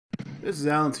This is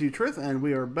Alan T. Tryth, and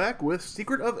we are back with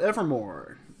Secret of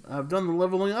Evermore. I've done the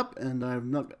leveling up, and I've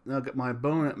now got my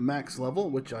bone at max level,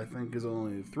 which I think is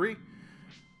only 3. Which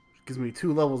gives me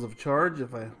 2 levels of charge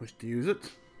if I wish to use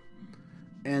it.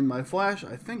 And my flash,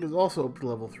 I think, is also up to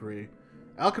level 3.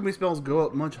 Alchemy spells go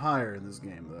up much higher in this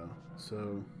game, though,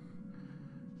 so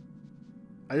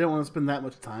I don't want to spend that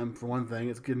much time. For one thing,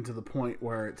 it's getting to the point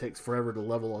where it takes forever to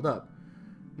level it up.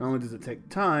 Not only does it take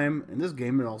time, in this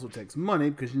game it also takes money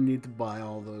because you need to buy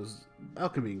all those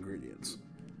alchemy ingredients.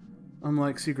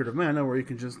 Unlike Secret of Mana, where you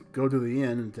can just go to the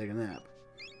inn and take a nap.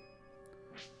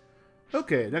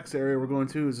 Okay, next area we're going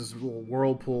to is this little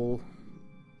whirlpool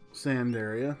sand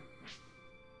area.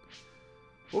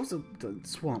 What was the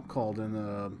swamp called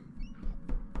in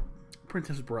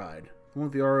Princess Bride? The one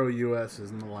with the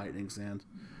ROUSs and the lightning sand.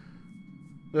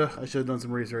 Ugh, I should have done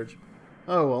some research.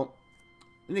 Oh well.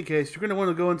 In any case, you're going to want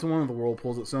to go into one of the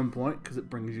whirlpools at some point, because it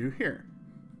brings you here.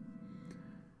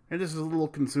 And this is a little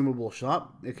consumable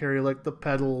shop. They carry like the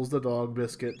petals, the dog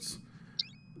biscuits,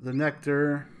 the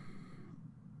nectar.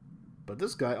 But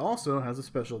this guy also has a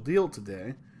special deal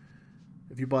today.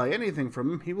 If you buy anything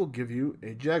from him, he will give you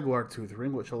a jaguar tooth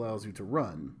ring, which allows you to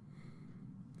run.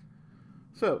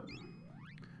 So,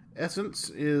 essence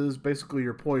is basically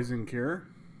your poison cure.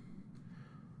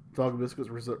 Dog biscuits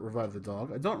revive the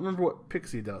dog. I don't remember what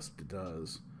pixie dust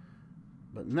does.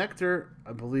 But nectar,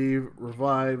 I believe,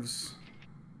 revives...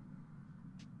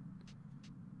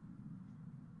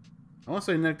 I want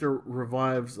to say nectar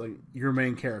revives like your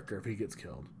main character if he gets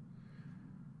killed.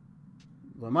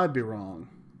 But I might be wrong.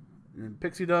 And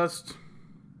pixie dust...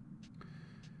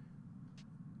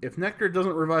 If nectar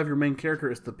doesn't revive your main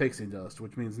character, it's the pixie dust,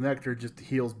 which means nectar just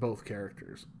heals both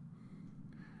characters.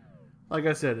 Like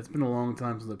I said, it's been a long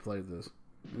time since I played this.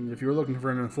 And if you were looking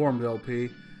for an informed LP,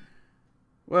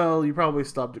 well, you probably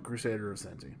stopped at Crusader of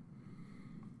Senti.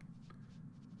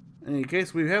 In any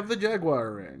case, we have the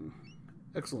Jaguar Ring.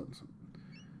 Excellent.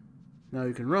 Now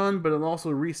you can run, but it also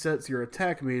resets your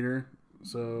attack meter,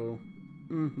 so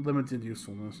limited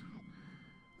usefulness.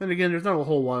 Then again, there's not a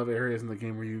whole lot of areas in the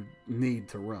game where you need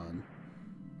to run.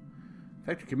 In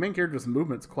fact, your main character's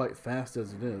movement's quite fast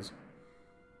as it is.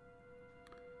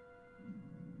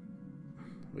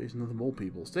 Invasion of the mole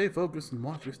people. Stay focused and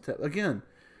watch your step. Again,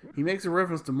 he makes a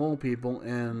reference to mole people,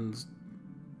 and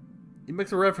he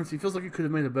makes a reference. He feels like he could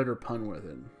have made a better pun with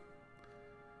it.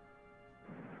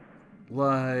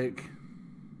 Like,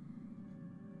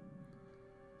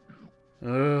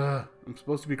 I'm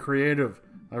supposed to be creative.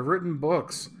 I've written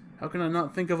books. How can I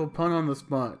not think of a pun on the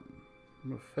spot?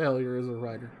 I'm a failure as a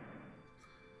writer.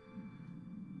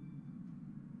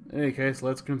 In any case,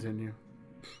 let's continue.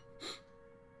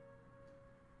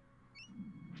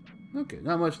 Okay,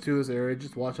 not much to this area.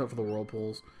 Just watch out for the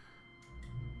whirlpools.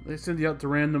 They send you out to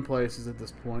random places at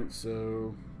this point,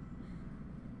 so...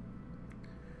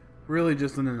 really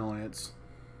just an annoyance.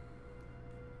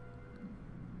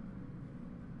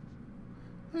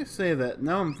 I say that,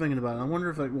 now I'm thinking about it. I wonder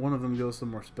if like one of them goes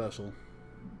somewhere special.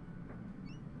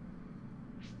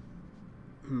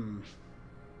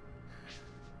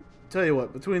 Tell you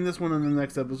what, between this one and the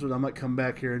next episode, I might come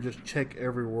back here and just check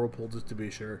every whirlpool just to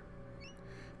be sure.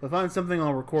 If I find something,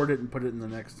 I'll record it and put it in at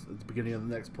the beginning of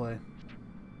the next play.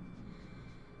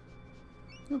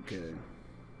 Okay.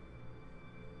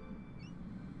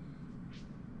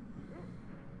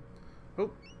 Oh,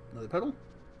 another petal.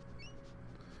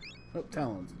 Oh,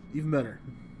 talons. Even better.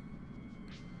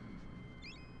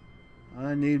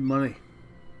 I need money.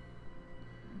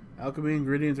 Alchemy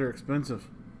ingredients are expensive.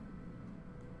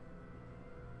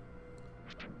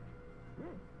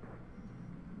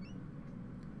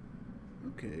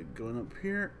 Okay, going up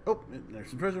here. Oh,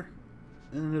 there's some treasure.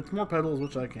 And it's more petals,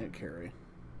 which I can't carry.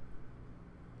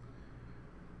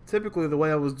 Typically, the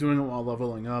way I was doing it while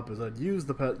leveling up is I'd use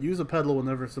a petal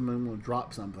whenever someone would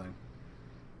drop something.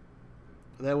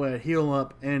 That way I'd heal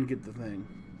up and get the thing.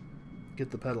 Get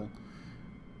the petal.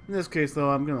 In this case, though,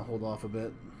 I'm going to hold off a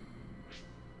bit.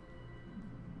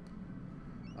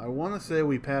 I want to say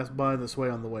we pass by this way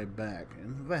on the way back.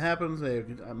 And if that happens,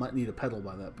 I might need a petal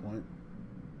by that point.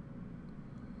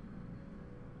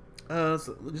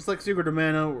 So just like Secret of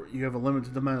Mana, you have a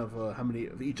limited amount of how many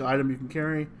of each item you can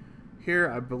carry. Here,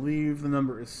 I believe the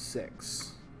number is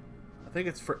 6. I think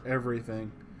it's for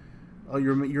everything. Oh,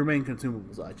 your main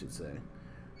consumables, I should say.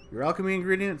 Your alchemy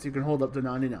ingredients, you can hold up to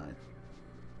 99.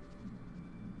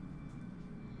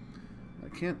 I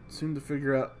can't seem to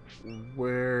figure out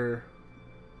where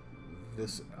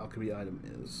this alchemy item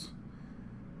is.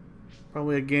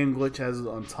 Probably a game glitch has it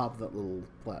on top of that little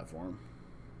platform.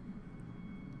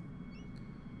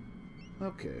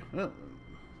 Okay, well,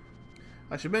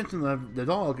 I should mention that the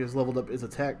dog is leveled up his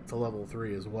attack to level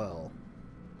 3 as well.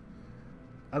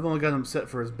 I've only got him set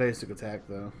for his basic attack,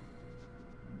 though.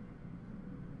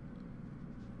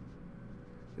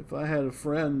 If I had a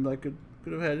friend, I could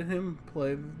have had him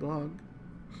play the dog.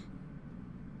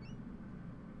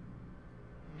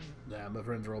 Nah, my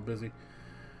friends are all busy.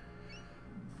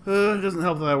 It doesn't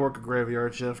help that I work a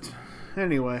graveyard shift.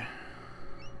 Anyway.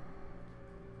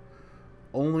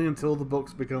 Only until the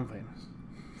books become famous.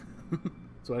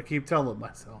 So I keep telling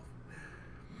myself.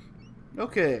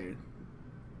 Okay.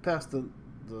 Past the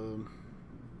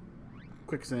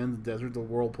quicksand, the desert, the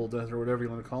whirlpool desert, whatever you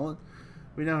want to call it.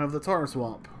 We now have the tar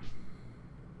swamp.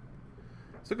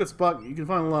 It's a good spot. You can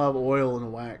find a lot of oil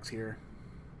and wax here.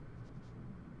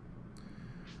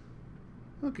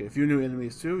 Okay, a few new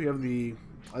enemies too. You have the...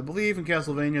 I believe in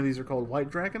Castlevania these are called white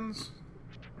dragons.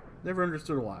 Never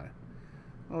understood why.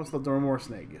 I always thought they were more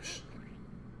snakish.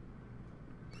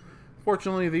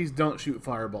 Fortunately, these don't shoot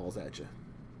fireballs at you.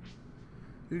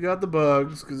 You got the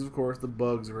bugs, because of course the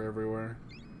bugs are everywhere.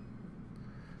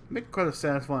 Make quite a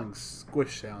satisfying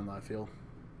squish sound, I feel,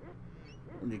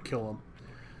 when you kill them.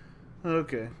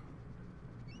 Okay.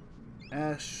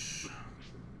 Ash.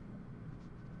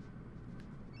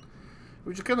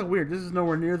 Which is kind of weird. This is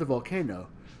nowhere near the volcano.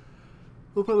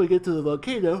 We'll probably get to the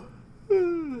volcano,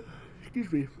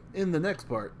 excuse me, in the next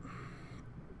part.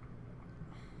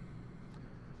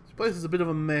 This place is a bit of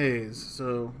a maze,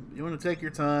 so you want to take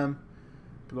your time,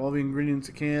 get all the ingredients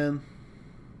you can.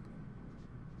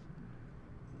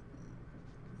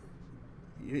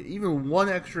 Even one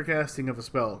extra casting of a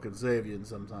spell can save you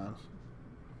sometimes.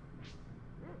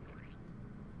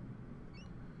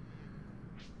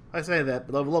 I say that,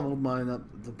 but I've leveled mine up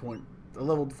to the point. I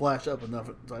leveled Flash up enough,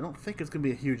 so I don't think it's going to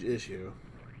be a huge issue.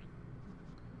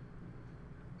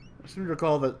 I seem to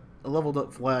recall that a leveled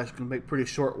up Flash can make pretty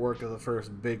short work of the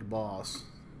first big boss.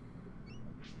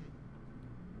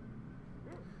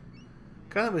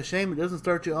 Kind of a shame it doesn't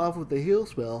start you off with the heal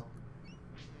spell.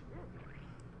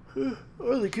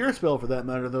 Or the cure spell for that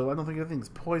matter, though. I don't think anything's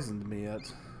poisoned me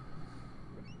yet.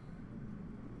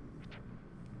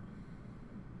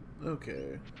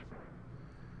 Okay.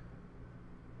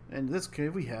 And in this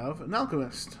cave we have an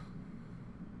alchemist.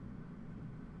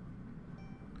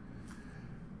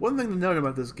 One thing to note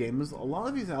about this game is a lot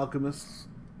of these alchemists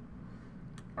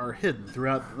are hidden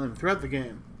throughout the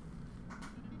game.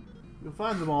 You'll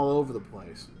find them all over the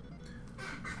place.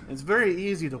 It's very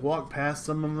easy to walk past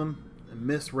some of them and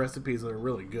miss recipes that are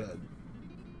really good.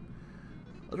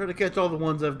 I'll try to catch all the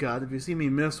ones I've got. If you see me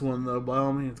miss one, though, by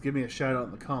all means, give me a shout out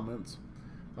in the comments.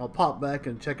 I'll pop back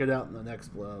and check it out in the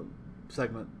next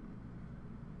segment.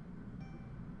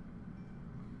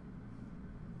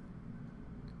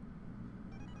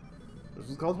 This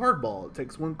is called Hardball. It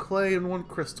takes 1 clay and 1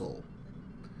 crystal.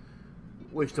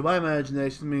 Which, to my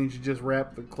imagination, means you just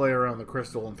wrap the clay around the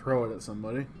crystal and throw it at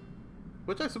somebody.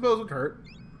 Which I suppose would hurt.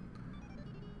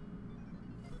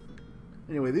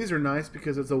 Anyway, these are nice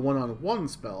because it's a one-on-one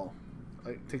spell.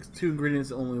 It takes 2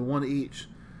 ingredients, only 1 each.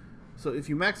 So if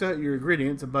you max out your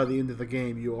ingredients, and by the end of the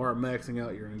game you are maxing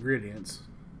out your ingredients,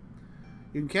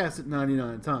 you can cast it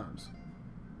 99 times.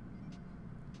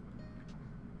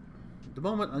 At the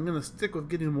moment, I'm going to stick with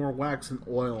getting more wax and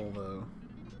oil, though.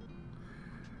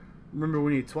 Remember,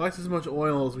 we need twice as much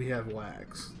oil as we have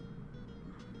wax.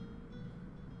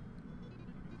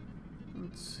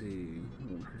 Let's see.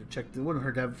 It wouldn't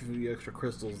hurt to have a few extra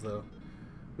crystals, though.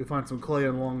 If we find some clay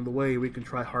along the way, we can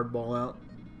try Hardball out.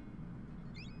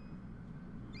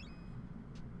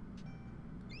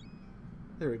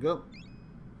 There we go.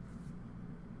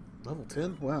 Level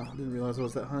 10? Wow, I didn't realize I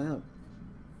was that high up.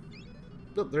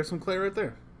 Oh, there's some clay right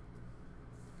there.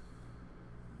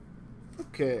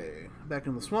 Okay, back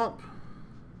in the swamp.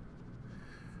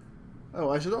 Oh,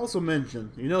 I should also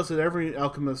mention, you notice that every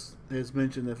alchemist is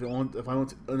mentioned if I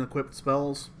want unequipped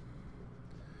spells.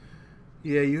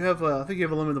 Yeah, you have, I think you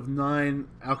have a limit of 9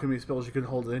 alchemy spells you can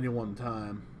hold at any one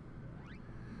time.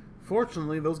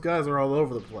 Fortunately, those guys are all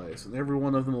over the place, and every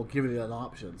one of them will give you that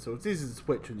option, so it's easy to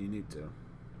switch when you need to.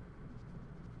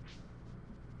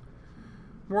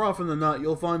 More often than not,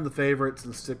 you'll find the favorites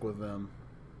and stick with them.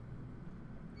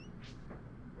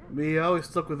 Me, I always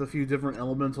stuck with a few different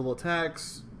elemental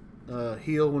attacks.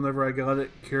 Heal whenever I got it,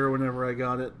 cure whenever I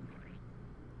got it.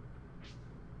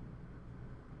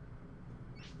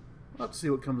 I'll have to see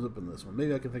what comes up in this one.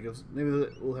 Maybe I can think of... Maybe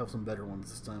we'll have some better ones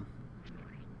this time.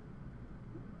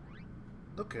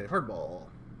 Okay, Hardball.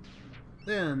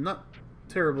 And not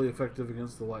terribly effective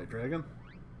against the white dragon.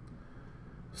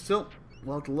 Still,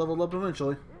 we'll have to level up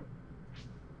eventually.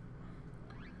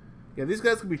 Yeah, these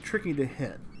guys can be tricky to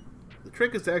hit. The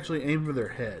trick is to actually aim for their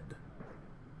head.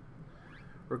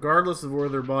 regardless of where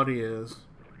their body is,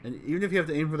 and even if you have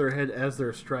to aim for their head as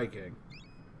they're striking.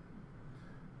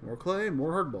 More clay,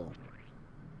 more hardball.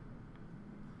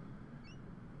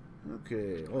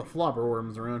 Okay, well, flopper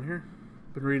worms around here.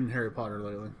 Been reading Harry Potter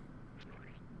lately.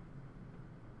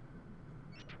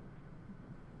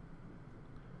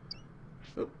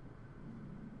 Oh.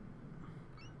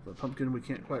 The pumpkin we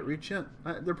can't quite reach yet.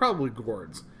 They're probably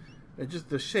gourds. It's just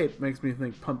the shape makes me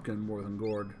think pumpkin more than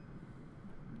gourd.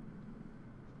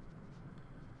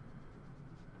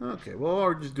 Okay, well,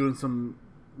 we're just doing some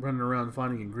running around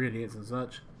finding ingredients and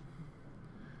such.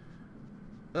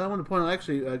 I want to point out,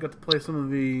 actually, I got to play some of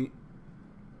the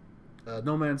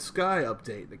No Man's Sky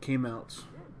update that came out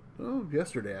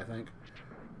yesterday, I think.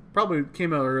 Probably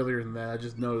came out earlier than that. I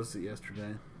just noticed it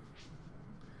yesterday.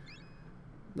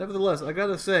 Nevertheless, I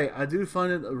gotta say, I do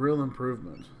find it a real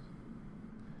improvement.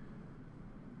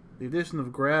 The addition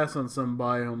of grass on some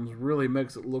biomes really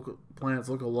makes it plants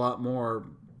look a lot more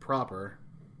proper.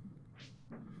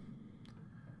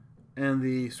 And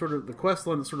the quest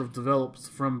line that sort of develops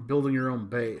from building your own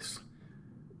base.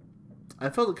 I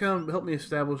felt it kind of helped me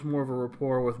establish more of a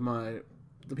rapport with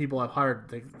the people I've hired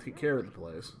to take care of the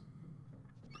place.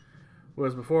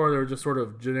 Whereas before, they were just sort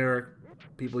of generic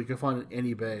people you can find in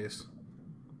any base.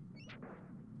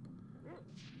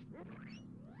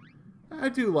 I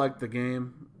do like the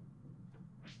game.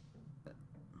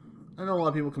 I know a lot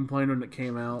of people complained when it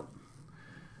came out.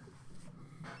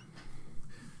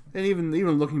 And even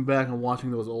looking back and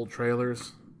watching those old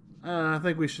trailers, I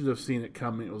think we should have seen it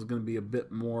coming. It was going to be a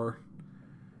bit more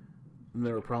than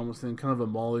they were promising. Kind of a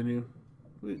Molyneux.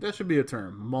 That should be a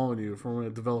term. Molyneux, for when a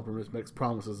developer makes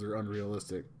promises that are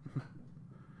unrealistic.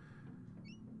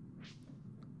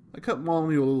 I cut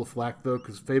Molyneux a little flack, though,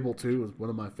 because Fable 2 was one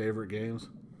of my favorite games.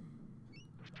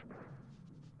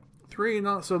 3,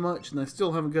 not so much, and I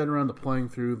still haven't gotten around to playing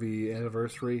through the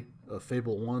anniversary of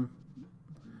Fable 1.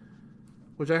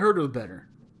 Which I heard was better.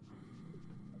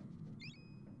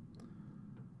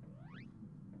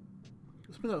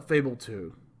 Let's put out Fable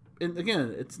 2. And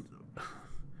again,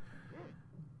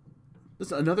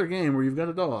 it's another game where you've got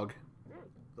a dog.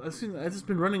 I've just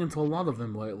been running into a lot of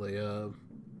them lately.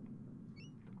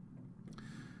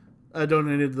 I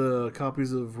donated the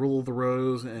copies of Rule of the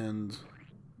Rose and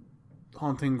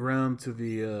Haunting Ground to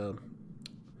the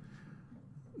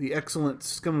excellent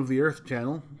Scum of the Earth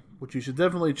channel, which you should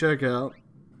definitely check out.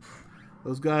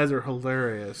 Those guys are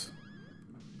hilarious.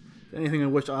 Anything I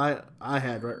wish I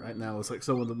had right now is like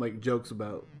someone to make jokes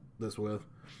about this with.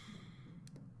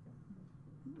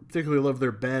 Particularly love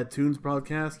their Bad Tunes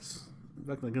podcasts. In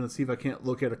fact, I'm going to see if I can't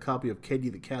locate a copy of Katie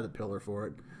the Caterpillar for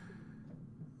it.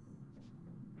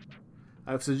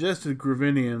 I've suggested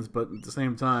Gravinians, but at the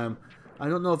same time, I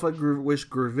don't know if I wish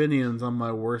Gravinians on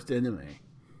my worst enemy.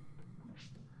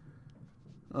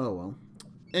 Oh well.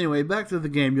 Anyway, back to the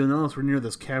game. You'll notice we're near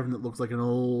this cavern that looks like an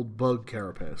old bug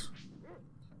carapace.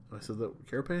 I said that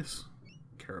carapace?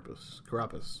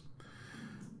 Carapace.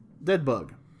 Dead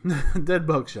bug. Dead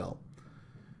bug shell.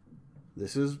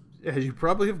 This is, as you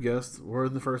probably have guessed, where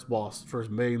the first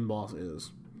main boss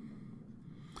is.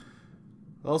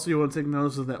 Also, you want to take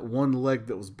notice of that one leg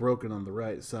that was broken on the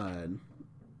right side.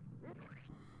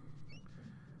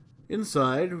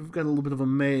 Inside, we've got a little bit of a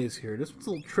maze here. This one's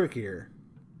a little trickier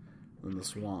than the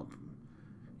swamp.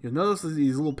 You'll notice that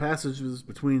these little passages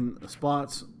between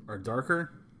spots are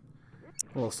darker.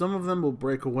 Well, some of them will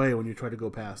break away when you try to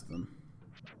go past them.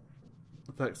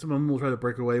 In fact, some of them will try to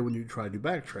break away when you try to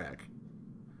backtrack.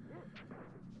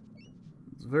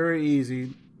 It's very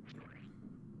easy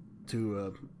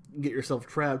to get yourself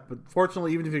trapped, but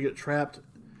fortunately, even if you get trapped,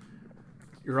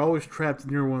 you're always trapped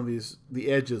near one of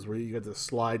the edges where you got this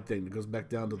slide thing that goes back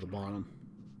down to the bottom.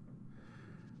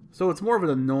 So it's more of an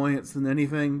annoyance than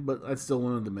anything, but I still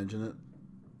wanted to mention it.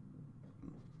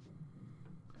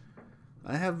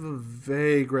 I have a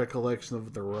vague recollection of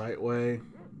it the right way,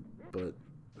 but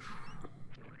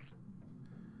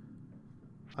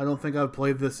I don't think I've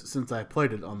played this since I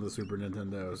played it on the Super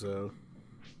Nintendo, so...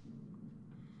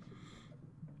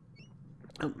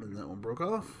 Oh, and that one broke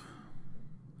off.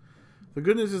 The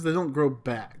good news is they don't grow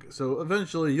back, so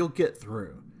eventually you'll get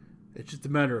through. It's just a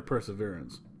matter of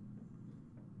perseverance.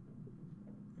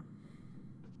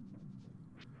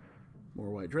 More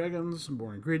white dragons,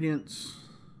 more ingredients.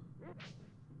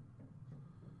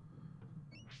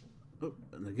 Oh,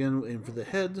 and again, aim for the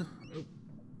head. Oh.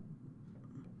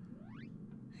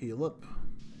 Heal up.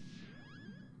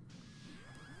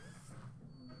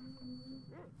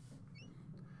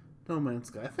 No Man's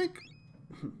Sky. I think...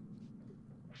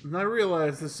 And I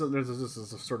realize this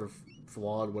is a sort of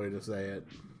flawed way to say it.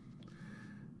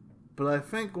 But I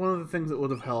think one of the things that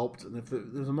would have helped, and if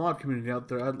there's a mod community out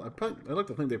there, I'd like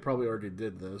to think they probably already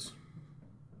did this.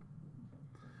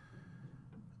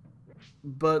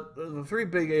 But the 3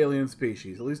 big alien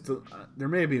species, at least there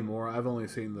may be more. I've only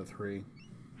seen the 3.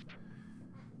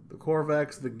 The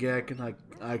Korvax, the Gek, and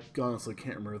I honestly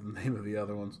can't remember the name of the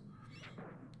other ones.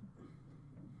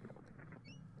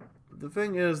 But the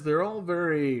thing is, they're all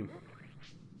very...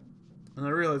 And I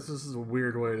realize this is a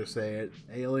weird way to say it.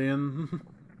 Alien.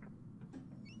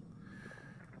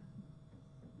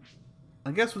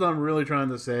 I guess what I'm really trying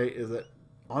to say is that,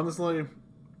 honestly,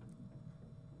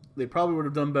 they probably would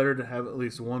have done better to have at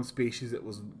least one species that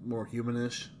was more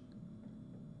humanish.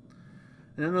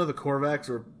 And I know the Korvax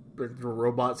are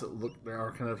robots that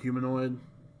are kind of humanoid.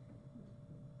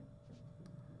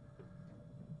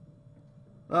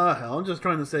 Hell, I'm just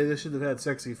trying to say they should have had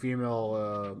sexy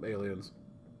female aliens.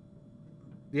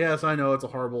 Yes, I know it's a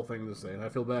horrible thing to say, and I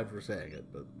feel bad for saying it,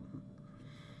 but...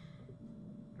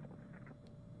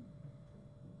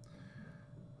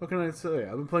 What can I say?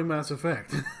 I've been playing Mass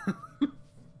Effect.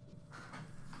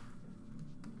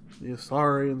 The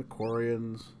Asari and the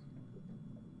Quarians.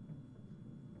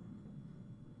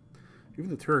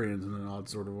 Even the Turians in an odd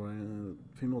sort of way.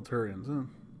 Female Turians, huh?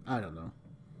 I don't know.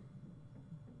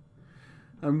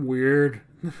 I'm weird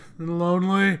and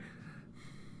lonely.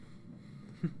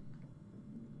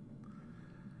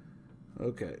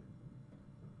 Okay.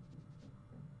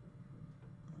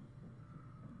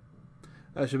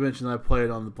 I should mention I played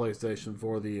on the PlayStation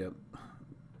for the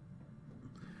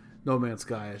No Man's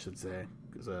Sky, I should say.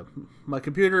 Because my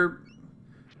computer's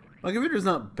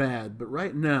not bad, but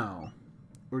right now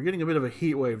we're getting a bit of a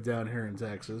heat wave down here in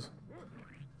Texas.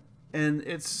 And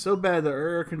it's so bad that our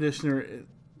air conditioner,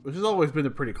 which has always been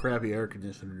a pretty crappy air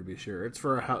conditioner to be sure, it's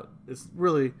for a house. It's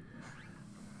really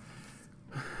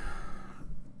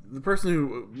the person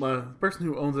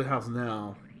who owns the house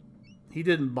now. He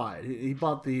didn't buy it. He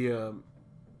bought the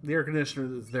air conditioner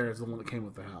that's there is the one that came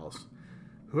with the house.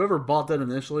 Whoever bought that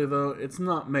initially, though, it's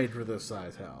not made for this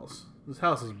size house. This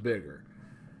house is bigger.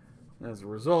 As a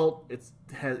result, it's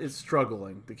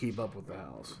struggling to keep up with the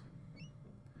house.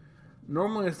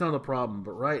 Normally, it's not a problem,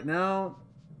 but right now,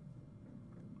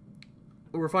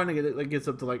 we're finding it gets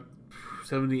up to like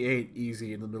 78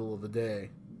 easy in the middle of the day.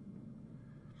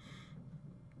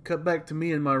 Cut back to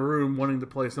me in my room wanting to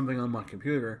play something on my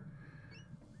computer.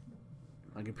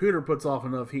 My computer puts off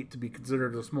enough heat to be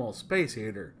considered a small space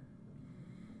heater.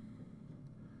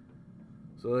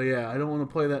 So yeah, I don't want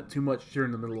to play that too much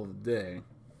during the middle of the day.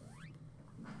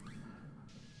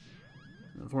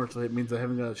 Unfortunately, it means I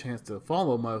haven't got a chance to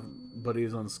follow my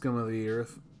buddies on Scum of the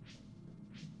Earth.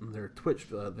 Their Twitch,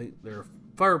 their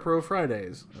Fire Pro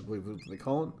Fridays, I believe is what they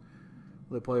call it.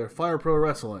 They play Fire Pro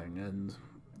Wrestling and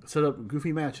set up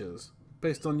goofy matches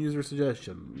based on user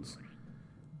suggestions.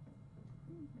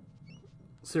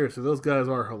 Seriously, those guys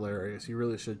are hilarious. You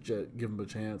really should give them a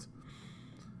chance.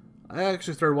 I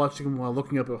actually started watching them while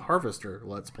looking up a Harvester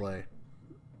Let's Play.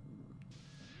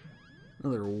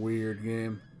 Another weird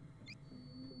game.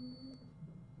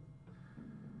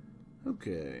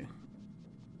 Okay.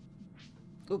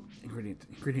 Oh, ingredient.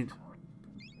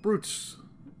 Roots.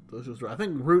 I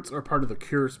think roots are part of the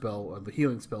cure spell, or the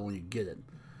healing spell when you get it.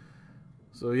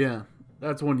 So yeah,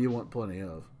 that's one you want plenty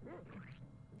of.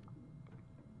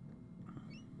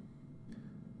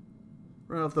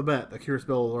 Right off the bat, the cure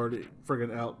spell already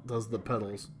friggin' outdoes the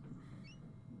petals.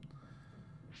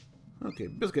 Okay,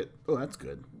 biscuit. Oh, that's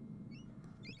good.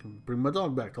 I can bring my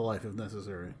dog back to life if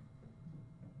necessary.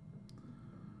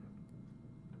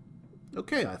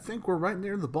 Okay, I think we're right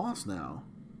near the boss now.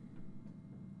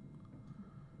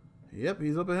 Yep,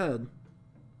 he's up ahead.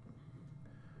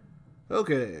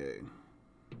 Okay.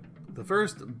 The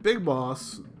first big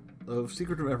boss of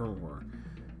Secret of Evermore.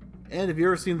 And if you've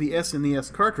ever seen the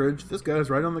SNES cartridge, this guy's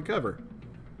right on the cover.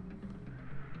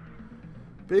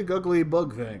 Big ugly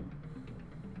bug thing.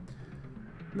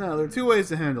 Now, there are 2 ways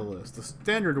to handle this. The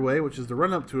standard way, which is to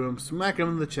run up to him, smack him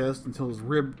in the chest until his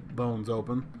rib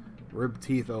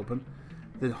teeth open,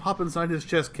 then hop inside his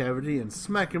chest cavity and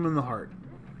smack him in the heart.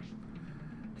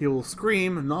 He will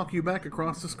scream and knock you back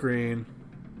across the screen,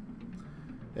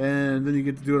 and then you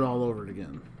get to do it all over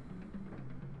again.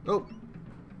 Oh,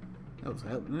 that was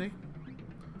happening.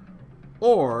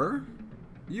 Or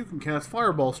you can cast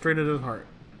Fireball straight at his heart.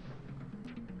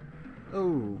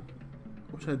 Oh,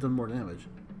 wish I had done more damage.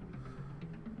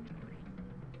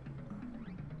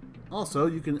 Also,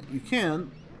 you can,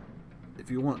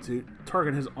 if you want to,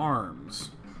 target his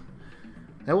arms.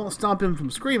 That won't stop him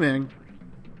from screaming,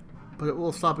 but it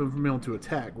will stop him from being able to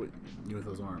attack with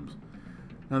those arms.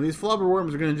 Now these flubber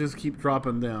worms are going to just keep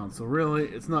dropping down, so really,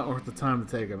 it's not worth the time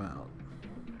to take them out.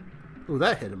 Ooh,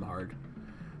 that hit him hard.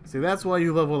 See, that's why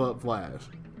you level up Flash.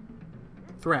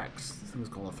 Thrax. This thing is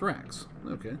called a Thrax.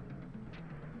 Okay.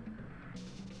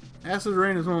 Acid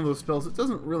Rain is one of those spells. It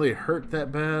doesn't really hurt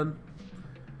that bad,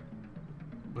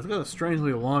 but it's got a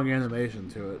strangely long animation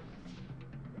to it.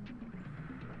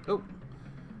 Oh.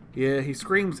 Yeah, he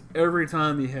screams every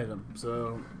time you hit him,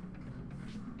 so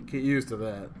get used to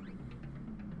that.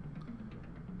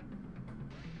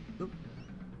 Oop.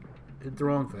 Hit the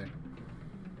wrong thing.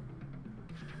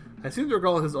 I seem to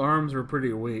recall his arms were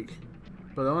pretty weak,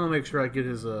 but I want to make sure I get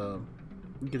his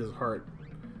heart.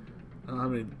 I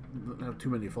don't have too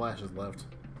many flashes left.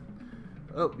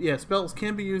 Oh, yeah, spells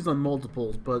can be used on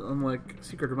multiples, but unlike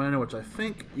Secret Reminder, which I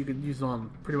think you can use on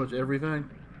pretty much everything,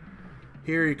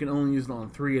 here you can only use it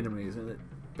on 3 enemies, and it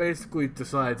basically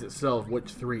decides itself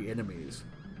which 3 enemies.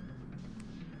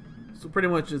 So pretty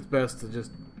much it's best to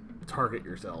just target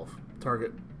yourself.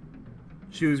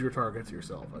 Choose your targets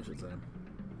yourself, I should say.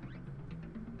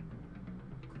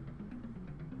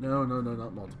 No,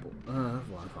 not multiple.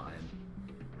 That's fine.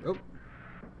 Oh.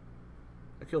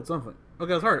 I killed something. Oh,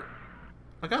 got his heart.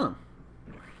 I got him.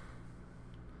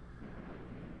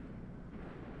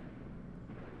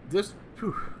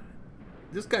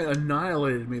 This guy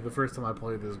annihilated me the first time I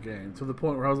played this game, to the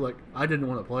point where I was like, I didn't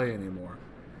want to play anymore.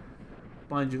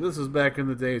 Mind you, this is back in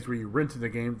the days where you rented a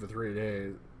game for 3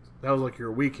 days. That was like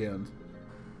your weekend.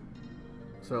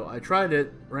 So I tried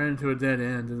it, ran into a dead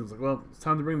end, and it was like, well, it's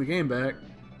time to bring the game back.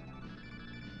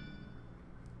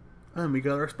 And we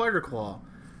got our spider claw,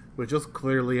 which is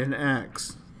clearly an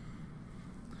axe.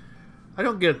 I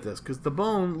don't get this, because the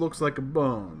bone looks like a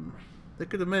bone. They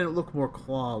could have made it look more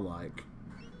claw-like.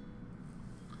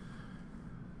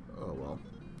 Oh well.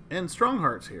 And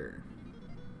Strongheart's here.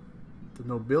 The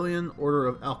Nobilian Order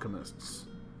of Alchemists.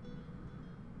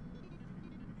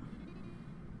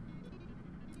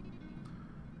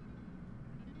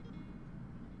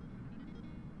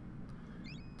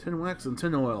 Tin wax and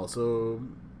tin oil, so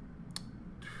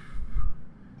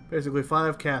basically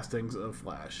 5 castings of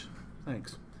Flash.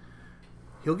 Thanks.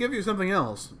 He'll give you something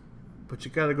else, but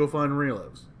you gotta go find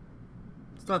relives.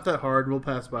 It's not that hard, we'll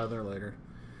pass by there later.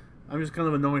 I'm just kind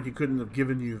of annoyed he couldn't have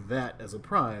given you that as a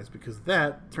prize, because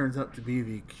that turns out to be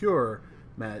the cure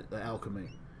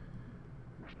alchemy.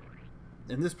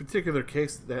 In this particular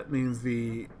case, that means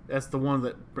that's the one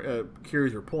that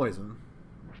cures your poison,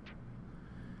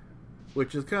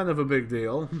 which is kind of a big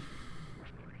deal.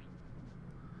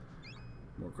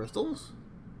 More crystals.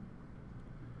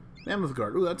 Mammoth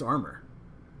Guard. Ooh, that's armor.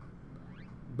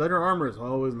 Better armor is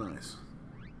always nice.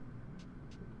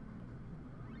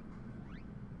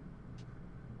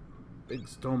 Big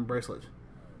stone bracelet.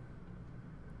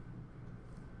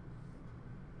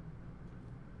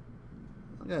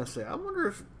 I gotta say, I wonder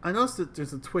if... I noticed that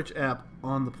there's a Twitch app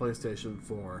on the PlayStation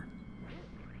 4.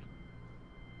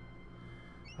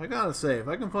 I gotta say, if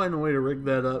I can find a way to rig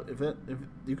that up, if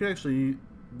you can actually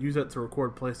use that to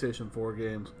record PlayStation 4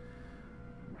 games,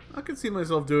 I could see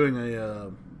myself doing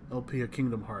a LP of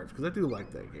Kingdom Hearts, because I do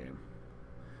like that game.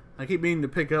 I keep meaning to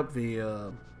pick up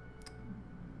the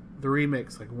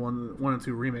remakes, like one and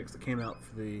 2 remakes that came out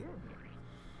for the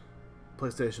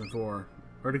PlayStation 4.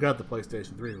 Already got the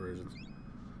PlayStation 3 versions.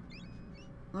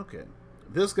 Okay.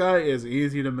 This guy is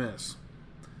easy to miss.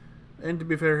 And to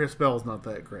be fair, his spell's not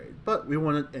that great. But we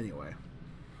want it anyway.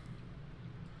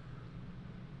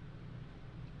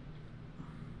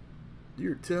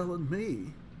 You're telling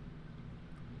me?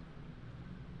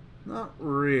 Not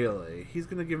really. He's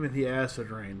going to give me the Acid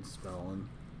Rain spell. And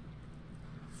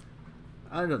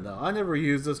I don't know. I never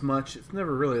use this much. It's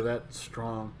never really that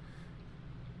strong.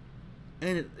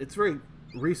 And it's very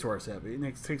resource heavy. And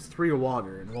it takes 3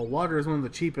 water. And while water is one of the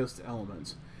cheapest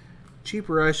elements,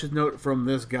 cheaper, I should note, from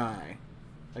this guy.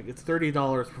 Like, it's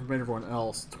 $30 from everyone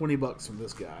else, 20 bucks from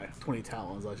this guy. 20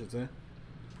 talons, I should say.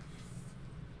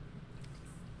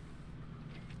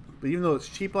 But even though it's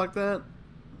cheap like that,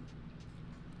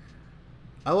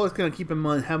 I always kind of keep in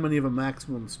mind how many of a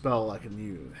maximum spell I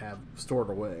can have stored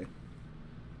away.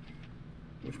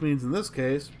 Which means, in this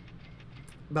case,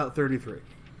 about 33.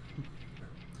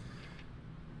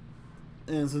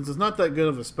 And since it's not that good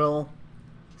of a spell,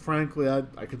 frankly,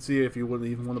 I could see if you wouldn't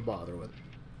even want to bother with it.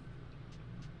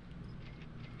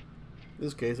 In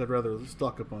this case, I'd rather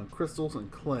stock up on crystals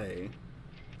and clay.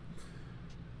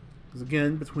 Because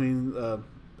again, between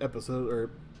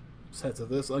sets of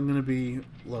this, I'm going to be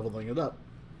leveling it up.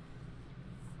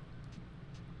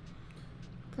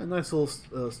 Got a nice little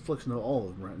selection of all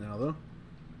of them right now, though.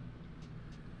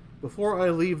 Before I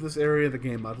leave this area of the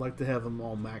game, I'd like to have them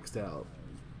all maxed out.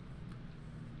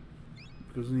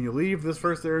 Because when you leave this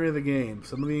first area of the game,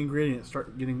 some of the ingredients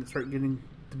start getting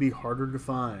to be harder to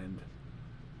find.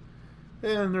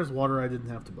 And there's water I didn't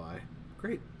have to buy.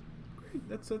 Great. Great.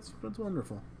 That's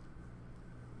wonderful.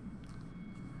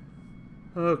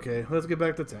 Okay, let's get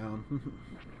back to town.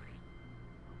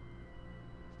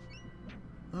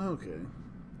 Okay.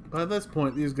 By this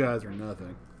point, these guys are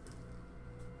nothing.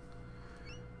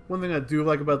 One thing I do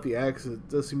like about the axe is it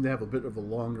does seem to have a bit of a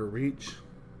longer reach.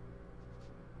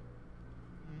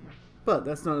 But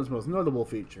that's not its most notable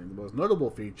feature. The most notable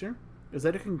feature is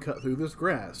that it can cut through this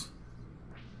grass.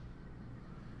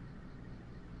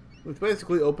 Which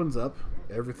basically opens up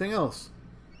everything else.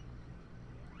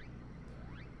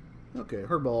 Okay,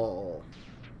 Herbal.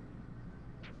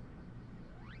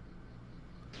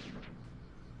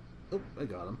 Oh, I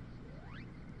got him.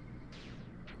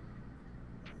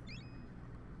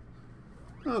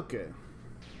 Okay.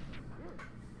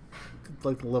 I'd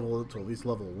like to level it to at least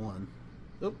level 1.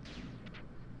 Oh.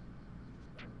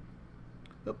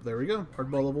 Oh, there we go.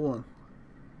 Hardball level 1.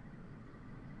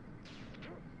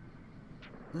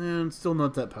 And still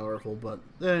not that powerful, but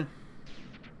eh.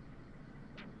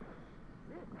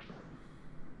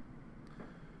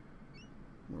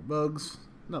 More bugs.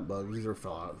 Not bugs, these are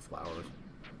flowers.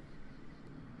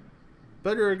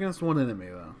 Better against one enemy,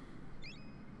 though.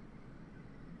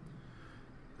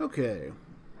 Okay.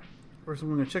 First,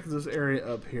 I'm going to check this area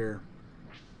up here.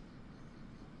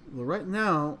 Well, right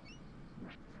now...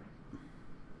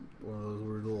 One of those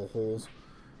weird little holes.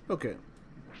 Okay.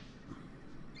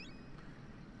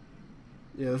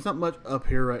 Yeah, there's not much up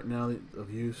here right now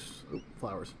of use. Oh,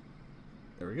 flowers.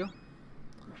 There we go.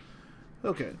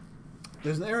 Okay.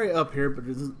 There's an area up here, but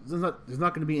there's not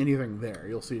going to be anything there.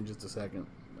 You'll see in just a second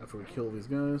after we kill these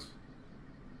guys.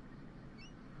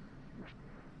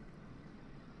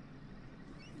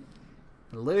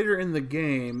 Later in the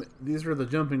game, these are the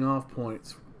jumping off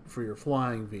points for your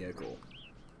flying vehicle.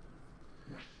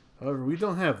 However, we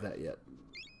don't have that yet.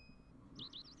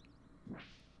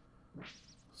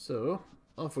 So,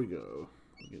 off we go.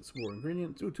 We get some more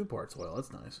ingredients. Ooh, 2 parts oil.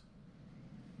 That's nice.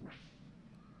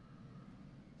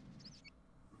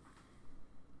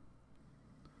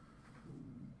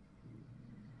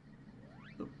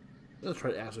 Oh, let's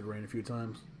try acid rain a few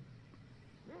times.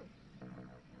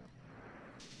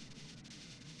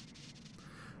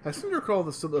 I seem to recall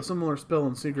a similar spell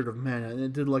in Secret of Mana, and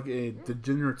it did like a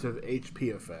degenerative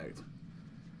HP effect.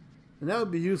 And that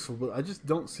would be useful, but I just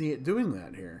don't see it doing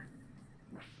that here.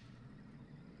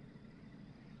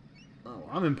 Oh,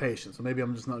 I'm impatient, so maybe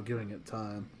I'm just not giving it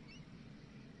time.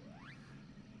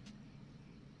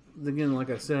 Again,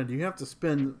 like I said, you have to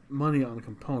spend money on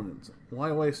components.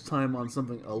 Why waste time on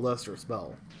something a lesser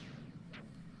spell?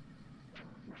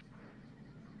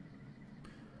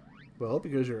 Well,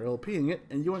 because you're LPing it,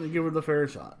 and you want to give it a fair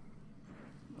shot.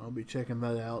 I'll be checking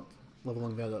that out,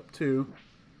 leveling that up too.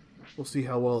 We'll see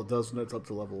how well it does when it's up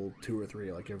to level 2 or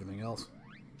 3, like everything else.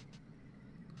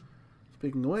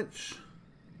 Speaking of which...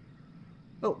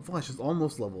 Oh, Flash is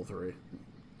almost level 3.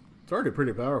 It's already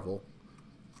pretty powerful.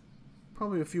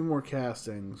 Probably a few more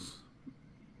castings.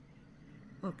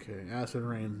 Okay, Acid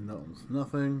Rain, no,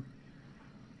 nothing.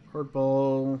 Heart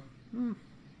Ball...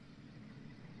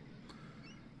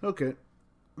 Okay,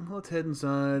 let's head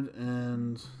inside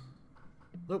and...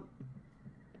 Oh.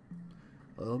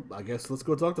 Well, I guess let's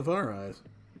go talk to Fire Eyes.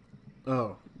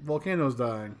 Oh, Volcano's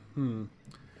dying.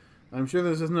 I'm sure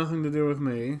this has nothing to do with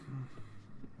me.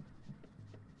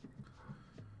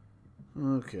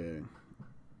 Okay.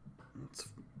 Let's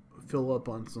fill up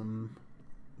on some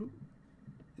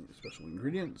special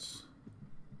ingredients.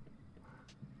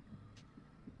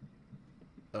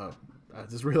 Oh. I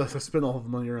just realized I spent all of the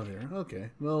money earlier.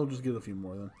 Okay, well, we'll just get a few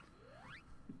more then.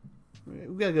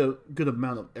 We've got a good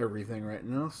amount of everything right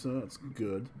now, so that's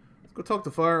good. Let's go talk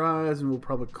to Fire Eyes, and we'll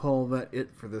probably call that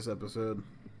it for this episode.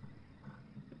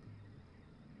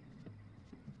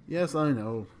 Yes, I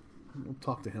know. We'll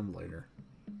talk to him later.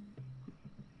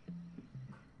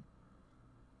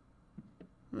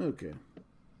 Okay.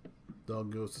 Dog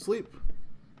goes to sleep.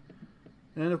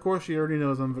 And of course, she already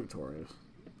knows I'm victorious.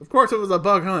 Of course it was a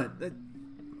bug hunt.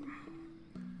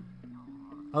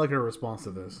 I like her response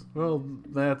to this. Well,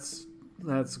 that's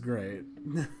great.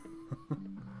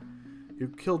 You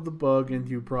killed the bug and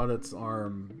you brought its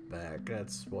arm back.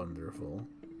 That's wonderful.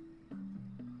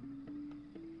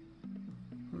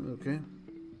 Okay.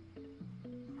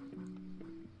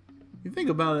 You think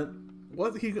about it,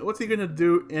 what's he gonna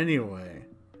do anyway?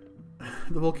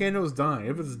 The volcano's dying.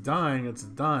 If it's dying, it's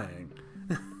dying.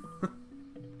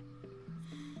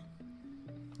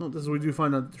 Well, this is we do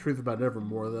find out the truth about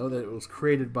Evermore, though, that it was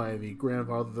created by the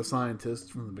grandfather of the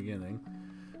scientist from the beginning.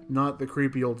 Not the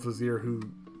creepy old vizier who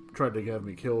tried to have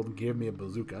me killed and gave me a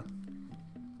bazooka.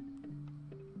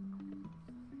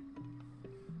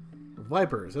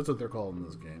 Vipers, that's what they're called in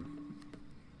this game.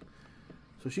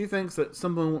 So she thinks that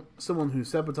someone who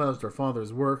sabotaged her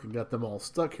father's work and got them all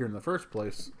stuck here in the first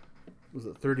place, was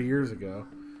it 30 years ago,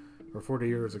 or 40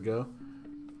 years ago,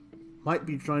 might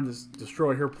be trying to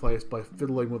destroy her place by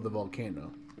fiddling with the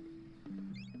volcano.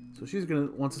 So she's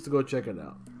wants us to go check it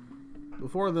out.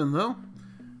 Before then, though,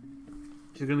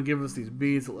 she's gonna give us these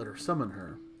beads that let her summon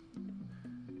her.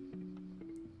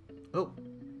 Oh,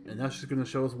 and now she's gonna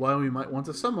show us why we might want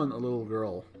to summon a little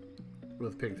girl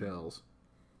with pigtails.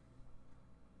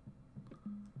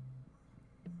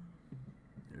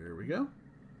 There we go.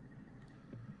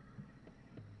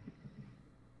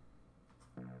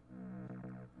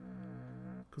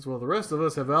 Because while the rest of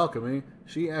us have alchemy,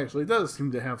 she actually does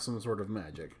seem to have some sort of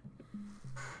magic.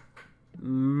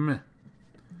 Meh.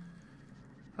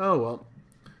 Oh well.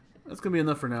 That's going to be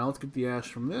enough for now. Let's get the ash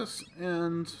from this,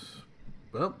 and,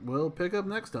 well, we'll pick up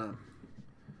next time.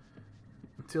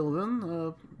 Until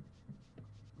then,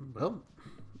 well,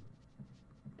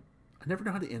 I never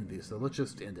know how to end these, so let's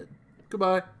just end it.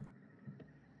 Goodbye.